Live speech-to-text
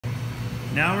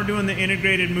Now we're doing the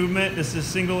integrated movement. This is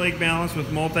single leg balance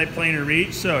with multiplanar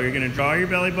reach. So you're gonna draw your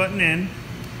belly button in,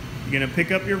 you're gonna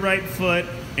pick up your right foot,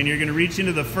 and you're gonna reach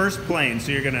into the first plane.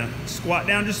 So you're gonna squat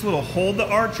down just a little, hold the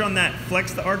arch on that,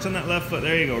 flex the arch on that left foot.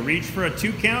 There you go, reach for a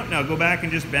 2 count. Now go back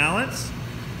and just balance.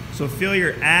 So feel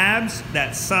your abs,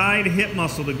 that side hip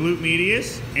muscle, the glute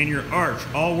medius, and your arch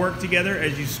all work together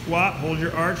as you squat. Hold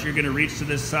your arch. You're gonna reach to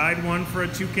this side one for a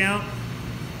 2 count.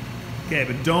 Okay,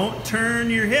 but don't turn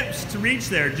your hips to reach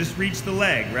there, just reach the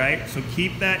leg, right? So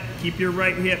keep your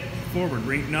right hip forward.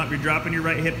 You're dropping your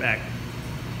right hip back.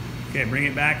 Okay, bring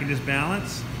it back and just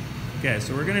balance. Okay,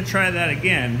 so we're gonna try that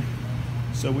again.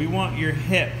 So we want your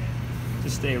hip to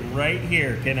stay right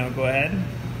here. Okay, now go ahead.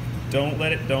 Don't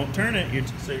turn it.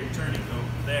 So you're turning, go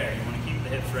there. You wanna keep the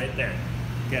hips right there.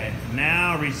 Okay,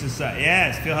 now reach the side.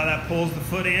 Yes, feel how that pulls the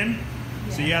foot in?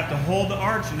 Yeah. So you have to hold the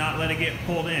arch and not let it get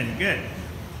pulled in. Good.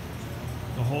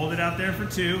 So hold it out there for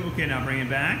 2. Okay, now bring it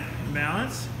back,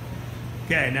 balance.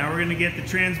 Okay, now we're gonna get the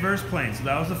transverse plane. So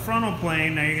that was the frontal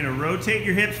plane. Now you're gonna rotate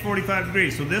your hips 45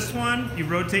 degrees. So this one, you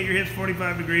rotate your hips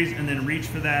 45 degrees and then reach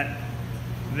for that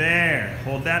there.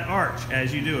 Hold that arch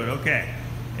as you do it, okay.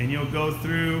 And you'll go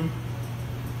through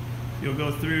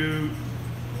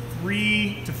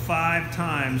 3 to 5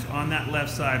 times on that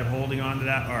left side, holding onto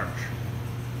that arch.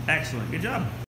 Excellent, good job.